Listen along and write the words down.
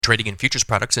Trading in futures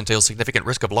products entails significant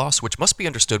risk of loss, which must be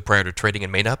understood prior to trading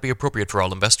and may not be appropriate for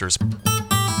all investors.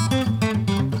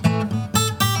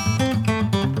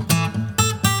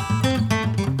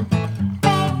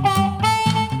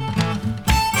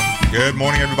 Good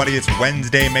morning, everybody. It's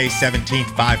Wednesday, May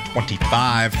 17th,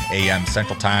 5:25 a.m.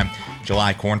 Central Time.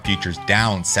 July corn futures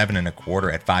down 7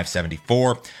 1/4 at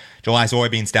 574. July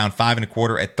soybeans down 5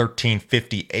 1/4 at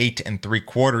 1358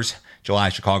 3/4. July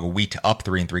Chicago wheat up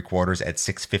 3 3/4 at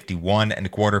 651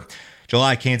 1/4.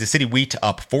 July Kansas City wheat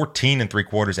up 14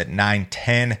 3/4 at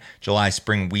 910. July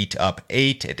spring wheat up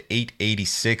 8 at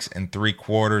 886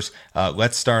 3/4.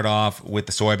 Let's start off with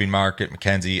the soybean market.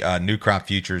 Mackenzie, new crop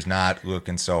futures not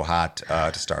looking so hot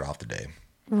to start off the day.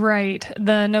 Right.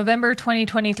 The November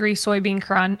 2023 soybean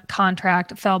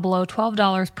contract fell below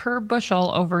 $12 per bushel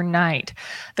overnight.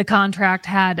 The contract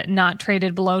had not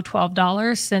traded below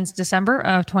 $12 since December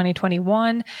of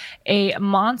 2021. A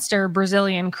monster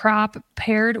Brazilian crop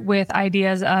paired with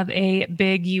ideas of a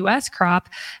big U.S. crop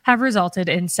have resulted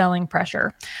in selling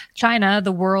pressure. China,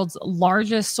 the world's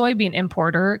largest soybean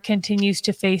importer, continues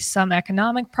to face some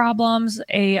economic problems.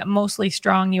 A mostly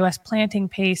strong U.S. planting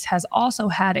pace has also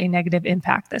had a negative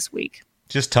impact this week.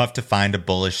 Just tough to find a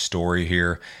bullish story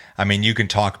here. I mean, you can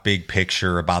talk big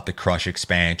picture about the crush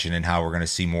expansion and how we're going to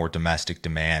see more domestic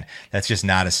demand. That's just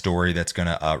not a story that's going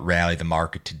to rally the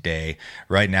market today.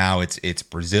 Right now, it's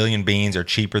Brazilian beans are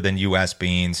cheaper than U.S.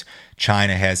 beans.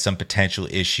 China has some potential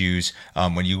issues.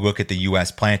 When you look at the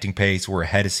U.S. planting pace, we're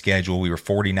ahead of schedule. We were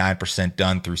 49%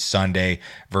 done through Sunday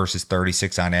versus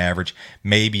 36 on average.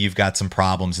 Maybe you've got some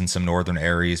problems in some northern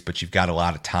areas, but you've got a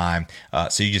lot of time.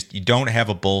 So you don't have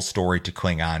a bull story to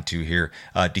cling on to here.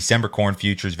 December corn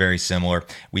futures, very similar.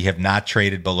 We have not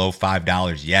traded below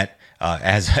 $5 yet.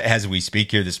 As we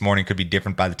speak here this morning, could be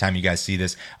different by the time you guys see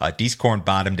this. Dees corn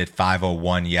bottomed at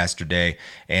 501 yesterday,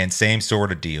 and same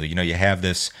sort of deal. You know, you have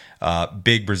this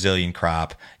big Brazilian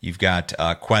crop. You've got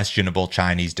questionable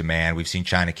Chinese demand. We've seen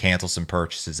China cancel some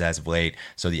purchases as of late,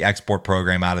 so the export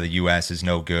program out of the U.S. is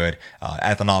no good.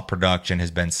 Ethanol production has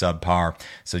been subpar.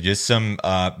 So just some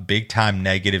big-time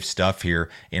negative stuff here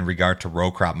in regard to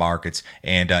row crop markets.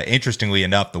 And interestingly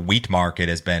enough, the wheat market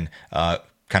has been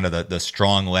kind of the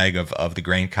strong leg of the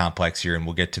grain complex here, and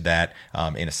we'll get to that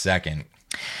in a second.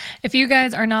 If you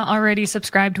guys are not already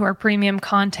subscribed to our premium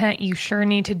content, you sure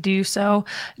need to do so.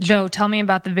 Joe, tell me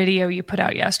about the video you put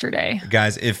out yesterday.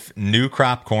 Guys, if new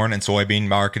crop corn and soybean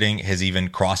marketing has even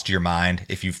crossed your mind,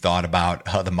 if you've thought about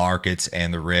the markets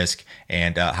and the risk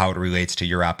and how it relates to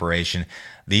your operation,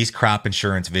 these crop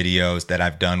insurance videos that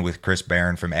I've done with Chris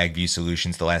Barron from AgView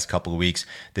Solutions the last couple of weeks,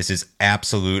 this is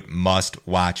absolute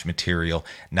must-watch material.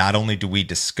 Not only do we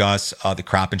discuss the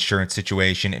crop insurance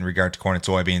situation in regard to corn and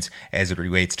soybeans as it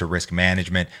relates to risk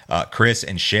management, Chris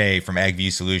and Shay from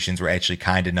AgView Solutions were actually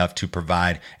kind enough to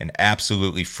provide an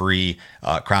absolutely free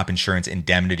crop insurance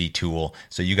indemnity tool.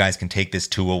 So you guys can take this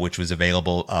tool, which was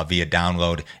available via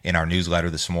download in our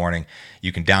newsletter this morning.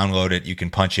 You can download it. You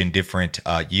can punch in different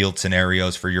yield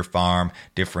scenarios for your farm,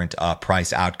 different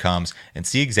price outcomes, and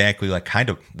see exactly like kind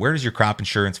of where does your crop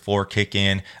insurance floor kick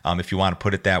in, if you want to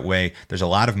put it that way. There's a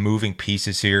lot of moving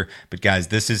pieces here, but guys,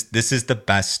 this is the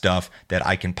best stuff that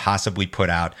I can possibly put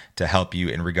out to help you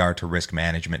in regard to risk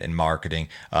management and marketing.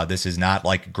 This is not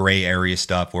like gray area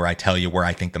stuff where I tell you where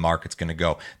I think the market's going to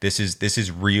go. This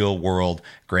is real world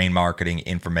grain marketing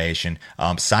information.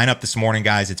 Sign up this morning,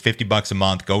 guys. It's $50 a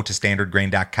month. Go to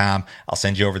standardgrain.com. I'll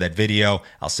send you over that video.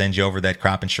 I'll send you over that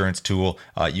crop insurance tool.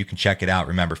 You can check it out.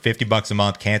 Remember, $50 a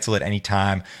month. Cancel it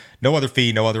anytime. No other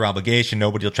fee, no other obligation.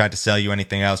 Nobody will try to sell you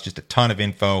anything else. Just a ton of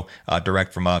info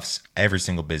direct from us every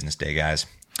single business day, guys.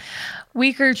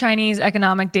 Weaker Chinese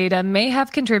economic data may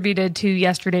have contributed to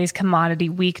yesterday's commodity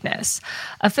weakness.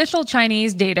 Official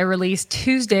Chinese data released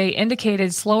Tuesday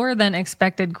indicated slower than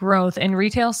expected growth in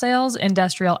retail sales,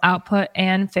 industrial output,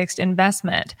 and fixed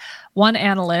investment. One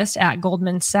analyst at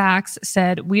Goldman Sachs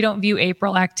said, "We don't view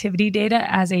April activity data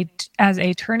as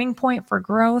a turning point for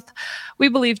growth. We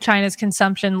believe China's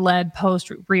consumption-led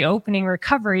post-reopening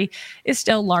recovery is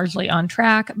still largely on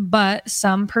track, but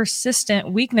some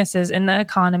persistent weaknesses in the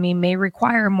economy may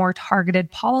require more targeted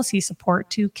policy support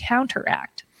to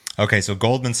counteract." Okay, so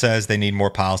Goldman says they need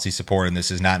more policy support, and this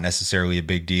is not necessarily a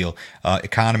big deal.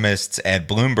 Economists at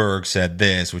Bloomberg said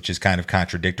this, which is kind of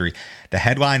contradictory. The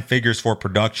headline figures for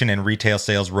production and retail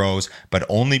sales rose, but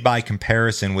only by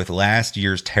comparison with last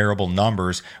year's terrible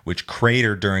numbers, which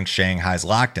cratered during Shanghai's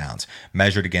lockdowns.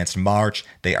 Measured against March,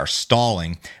 they are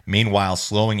stalling. Meanwhile,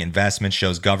 slowing investment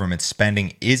shows government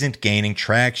spending isn't gaining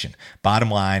traction. Bottom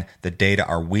line, the data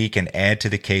are weak and add to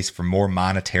the case for more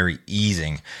monetary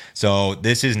easing. So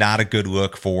this is not not a good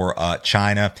look for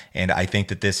China, and I think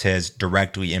that this has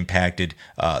directly impacted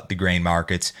the grain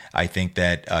markets. I think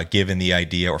that given the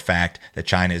idea or fact that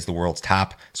China is the world's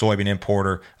top soybean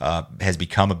importer, has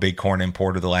become a big corn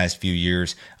importer the last few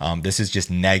years, this is just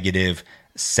negative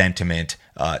sentiment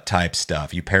type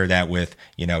stuff. You pair that with,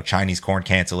 Chinese corn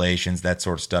cancellations, that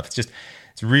sort of stuff.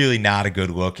 It's really not a good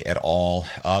look at all.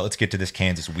 Let's get to this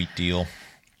Kansas wheat deal.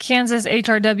 Kansas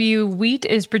HRW wheat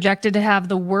is projected to have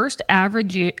the worst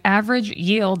average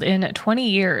yield in 20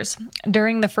 years.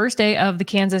 During the first day of the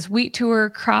Kansas Wheat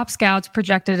Tour, Crop Scouts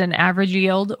projected an average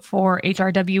yield for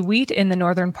HRW wheat in the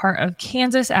northern part of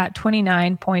Kansas at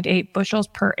 29.8 bushels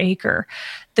per acre.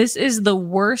 This is the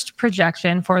worst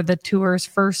projection for the tour's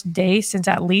first day since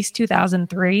at least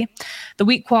 2003. The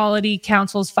Wheat Quality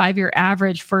Council's 5-year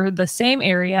average for the same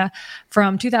area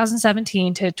from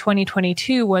 2017 to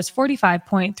 2022 was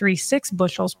 45.36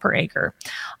 bushels per acre.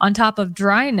 On top of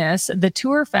dryness, the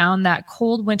tour found that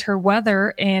cold winter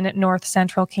weather in north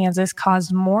central Kansas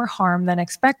caused more harm than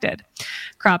expected.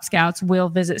 Crop Scouts will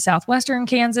visit southwestern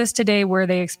Kansas today, where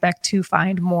they expect to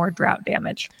find more drought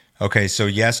damage. Okay, so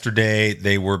yesterday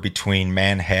they were between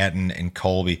Manhattan and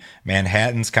Colby.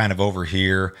 Manhattan's kind of over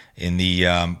here in the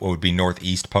what would be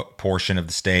northeast portion of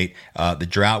the state. The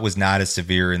drought was not as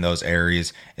severe in those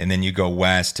areas, and then you go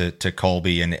west to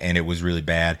Colby, and it was really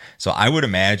bad. So I would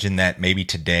imagine that maybe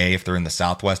today, if they're in the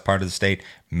southwest part of the state,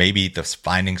 maybe the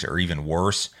findings are even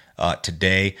worse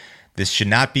today. This should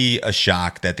not be a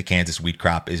shock that the Kansas wheat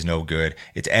crop is no good.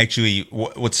 It's actually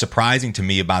what's surprising to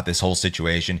me about this whole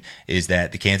situation is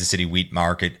that the Kansas City wheat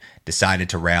market decided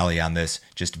to rally on this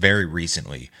just very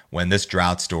recently, when this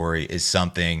drought story is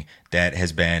something that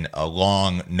has been a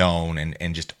long known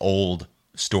and just old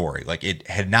story. Like, it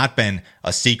had not been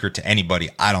a secret to anybody,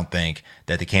 I don't think,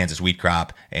 that the Kansas wheat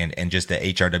crop and just the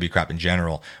HRW crop in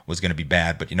general was going to be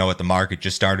bad. But you know what? The market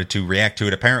just started to react to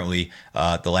it. Apparently,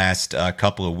 the last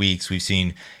couple of weeks, we've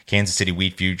seen Kansas City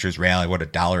wheat futures rally,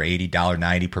 $1.80,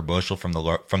 $1.90 per bushel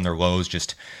from their lows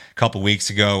just a couple weeks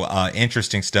ago.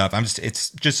 Interesting stuff.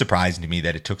 It's just surprising to me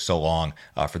that it took so long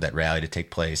for that rally to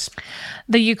take place.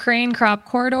 The Ukraine crop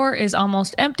corridor is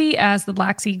almost empty as the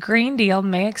Black Sea grain deal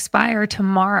may expire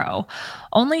tomorrow.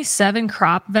 Only 7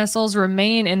 crop vessels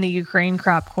remain in the Ukraine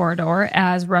crop corridor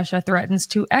as Russia threatens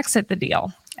to exit the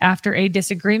deal. After a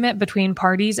disagreement between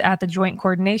parties at the Joint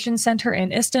Coordination Center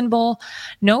in Istanbul,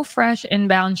 no fresh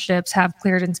inbound ships have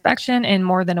cleared inspection in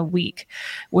more than a week.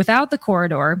 Without the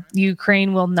corridor,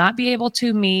 Ukraine will not be able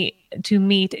to meet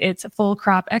its full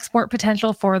crop export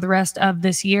potential for the rest of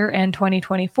this year and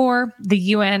 2024. The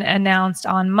UN announced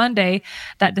on Monday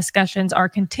that discussions are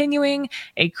continuing.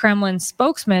 A Kremlin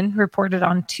spokesman reported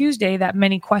on Tuesday that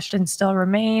many questions still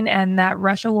remain and that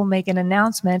Russia will make an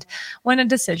announcement when a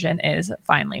decision is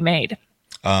finally made.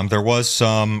 There was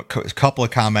a couple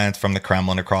of comments from the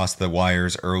Kremlin across the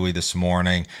wires early this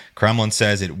morning. Kremlin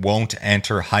says it won't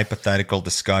enter hypothetical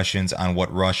discussions on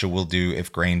what Russia will do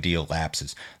if grain deal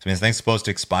lapses. So this thing's supposed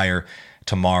to expire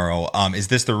tomorrow. Is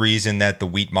this the reason that the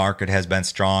wheat market has been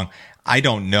strong? I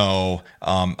don't know.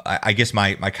 I guess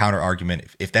my counter argument,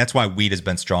 if that's why wheat has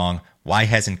been strong, why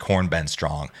hasn't corn been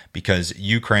strong? Because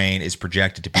Ukraine is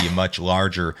projected to be a much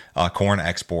larger corn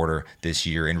exporter this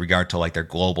year in regard to like their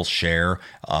global share.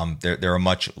 They're a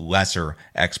much lesser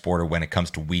exporter when it comes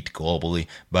to wheat globally.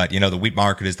 But, the wheat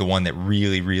market is the one that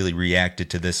really, really reacted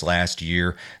to this last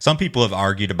year. Some people have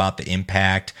argued about the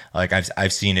impact. Like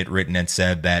I've seen it written and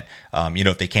said that,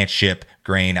 if they can't ship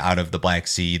grain out of the Black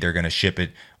Sea, they're going to ship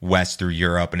it west through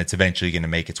Europe, and it's eventually going to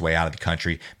make its way out of the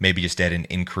country, maybe just at an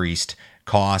increased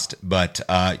cost. But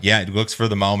it looks for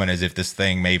the moment as if this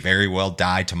thing may very well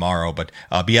die tomorrow. But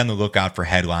be on the lookout for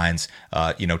headlines,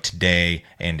 today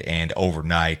and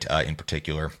overnight in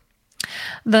particular.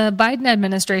 The Biden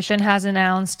administration has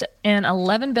announced an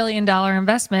 $11 billion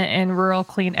investment in rural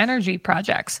clean energy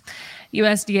projects.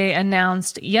 USDA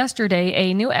announced yesterday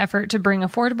a new effort to bring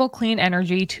affordable clean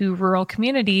energy to rural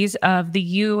communities of the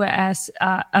U.S.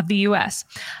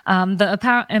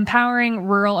 The Empowering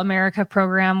Rural America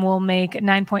program will make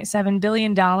 $9.7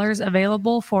 billion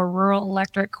available for rural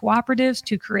electric cooperatives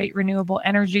to create renewable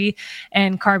energy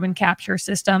and carbon capture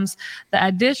systems. The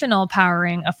additional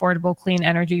Powering Affordable Clean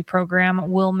Energy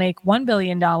program will make $1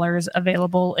 billion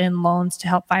available in loans to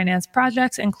help finance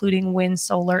projects, including wind,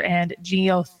 solar, and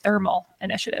geothermal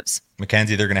initiatives.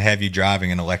 Mackenzie, they're going to have you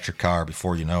driving an electric car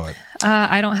before you know it.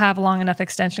 I don't have a long enough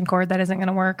extension cord. That isn't going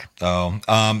to work.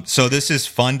 So this is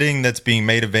funding that's being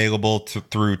made available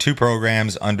through 2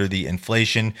 programs under the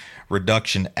Inflation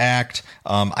Reduction Act.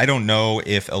 I don't know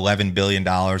if $11 billion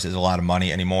is a lot of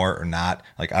money anymore or not.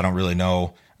 Like, I don't really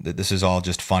know this is all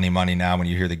just funny money now when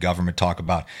you hear the government talk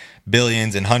about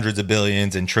billions and hundreds of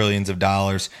billions and trillions of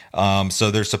dollars.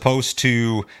 So they're supposed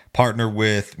to partner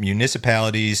with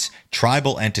municipalities,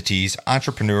 tribal entities,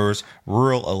 entrepreneurs,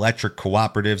 rural electric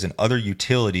cooperatives, and other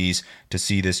utilities to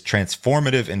see this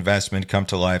transformative investment come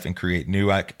to life and create new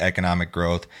economic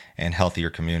growth and healthier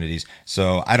communities.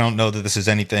 So I don't know that this is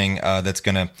anything that's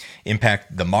going to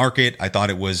impact the market. I thought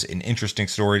it was an interesting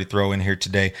story to throw in here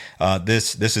today.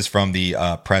 This is from the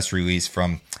press release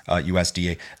from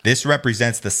USDA. This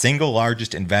represents the single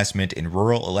largest investment in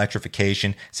rural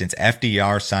electrification since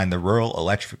FDR signed the Rural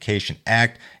Electrification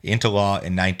Act into law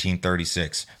in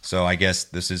 1936. So I guess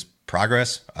this is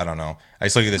progress. I don't know. I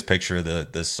just look at this picture of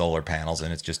the solar panels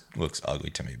and it just looks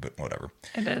ugly to me, but whatever.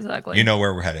 It is ugly. You know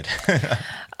where we're headed.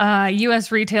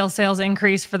 U.S. retail sales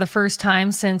increased for the first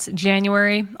time since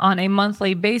January. On a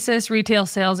monthly basis, retail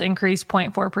sales increased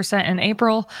 0.4% in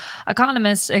April.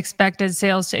 Economists expected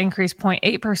sales to increase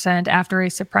 0.8% after a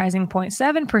surprising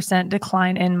 0.7%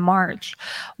 decline in March.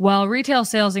 While retail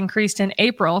sales increased in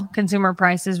April, consumer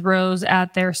prices rose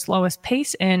at their slowest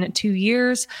pace in 2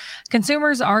 years.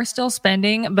 Consumers are still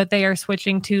spending, but they are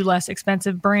switching to less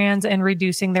expensive brands and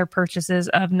reducing their purchases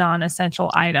of non-essential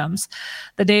items.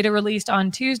 The data released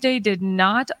on Tuesday did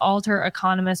not alter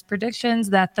economists' predictions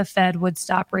that the Fed would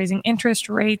stop raising interest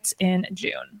rates in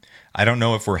June. I don't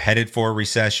know if we're headed for a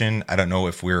recession. I don't know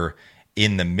if we're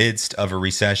in the midst of a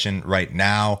recession right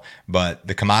now, but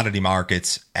the commodity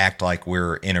markets act like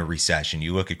we're in a recession.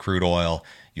 You look at crude oil,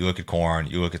 you look at corn,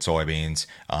 you look at soybeans.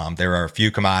 There are a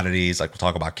few commodities, like we'll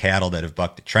talk about cattle, that have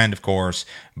bucked the trend, of course.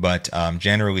 But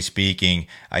generally speaking,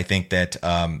 I think that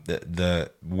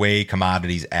the way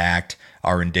commodities act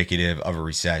are indicative of a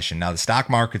recession. Now, the stock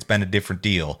market's been a different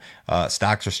deal.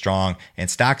 Stocks are strong, and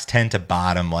stocks tend to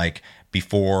bottom like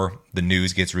before the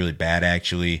news gets really bad,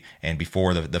 actually, and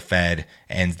before the Fed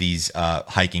ends these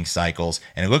hiking cycles.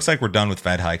 And it looks like we're done with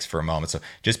Fed hikes for a moment. So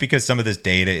just because some of this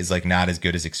data is like not as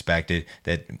good as expected,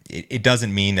 that it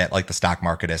doesn't mean that like the stock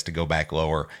market has to go back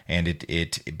lower. And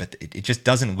it just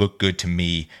doesn't look good to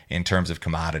me in terms of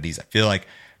commodities. I feel like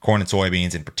corn and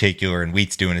soybeans in particular, and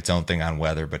wheat's doing its own thing on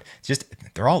weather, but it's just,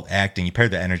 they're all acting, you pair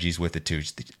the energies with it too,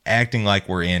 just acting like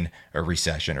we're in a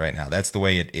recession right now. That's the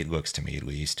way it looks to me, at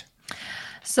least.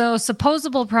 So,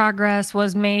 supposable progress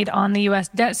was made on the U.S.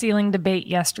 debt ceiling debate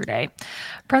yesterday.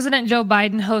 President Joe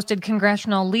Biden hosted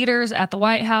congressional leaders at the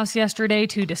White House yesterday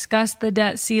to discuss the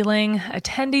debt ceiling.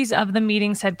 Attendees of the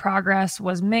meeting said progress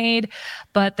was made,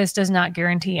 but this does not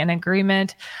guarantee an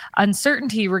agreement.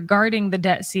 Uncertainty regarding the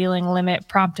debt ceiling limit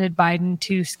prompted Biden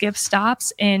to skip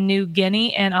stops in New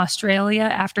Guinea and Australia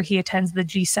after he attends the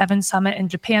G7 summit in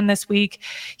Japan this week.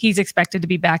 He's expected to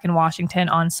be back in Washington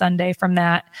on Sunday from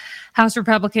that. House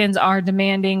Republicans are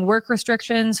demanding work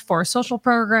restrictions for social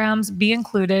programs be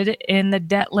included in the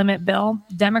debt limit bill.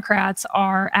 Democrats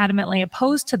are adamantly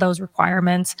opposed to those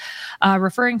requirements,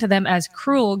 referring to them as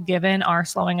cruel given our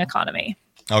slowing economy.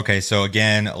 Okay, so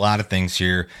again, a lot of things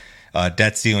here.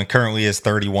 Debt ceiling currently is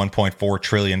 $31.4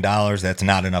 trillion. That's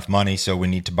not enough money, so we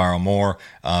need to borrow more.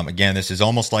 Again, this is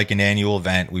almost like an annual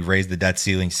event. We've raised the debt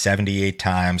ceiling 78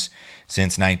 times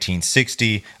since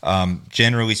 1960.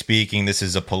 Generally speaking, this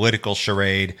is a political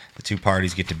charade. The two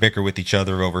parties get to bicker with each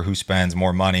other over who spends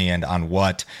more money and on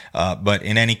what. But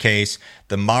in any case,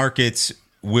 the markets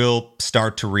will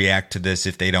start to react to this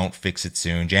if they don't fix it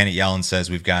soon. Janet Yellen says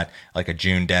we've got like a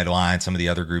June deadline. Some of the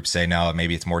other groups say no,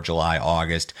 maybe it's more July,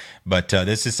 August. But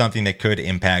this is something that could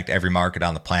impact every market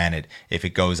on the planet if it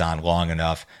goes on long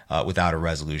enough without a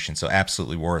resolution. So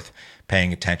absolutely worth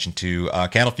paying attention to.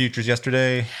 Cattle futures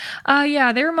yesterday?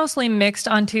 Yeah, they were mostly mixed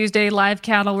on Tuesday. Live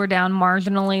cattle were down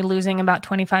marginally, losing about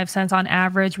 25 cents on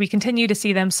average. We continue to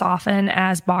see them soften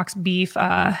as box beef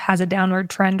has a downward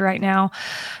trend right now.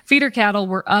 Feeder cattle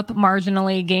were up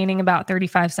marginally, gaining about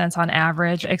 35 cents on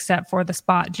average, except for the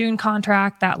spot June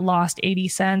contract that lost 80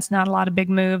 cents. Not a lot of big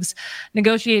moves.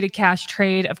 Negotiated cash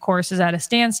trade, of course, is at a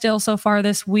standstill so far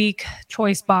this week.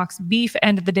 Choice box beef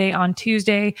ended the day on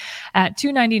Tuesday at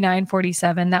 $299.47.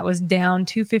 That was down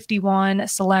 $2.51.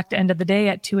 Select end of the day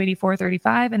at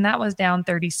 $284.35, and that was down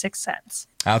 36 cents.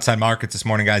 Outside markets this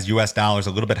morning, guys. U.S. dollars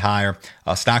a little bit higher.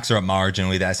 Stocks are up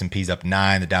marginally. The S&P's up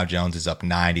 9. The Dow Jones is up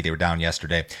 90. They were down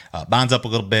yesterday. Bonds up a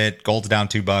little bit. Gold's down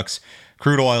 $2.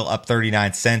 Crude oil up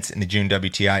 39 cents in the June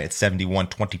WTI at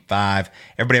 71.25.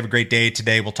 Everybody have a great day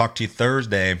today. We'll talk to you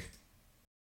Thursday.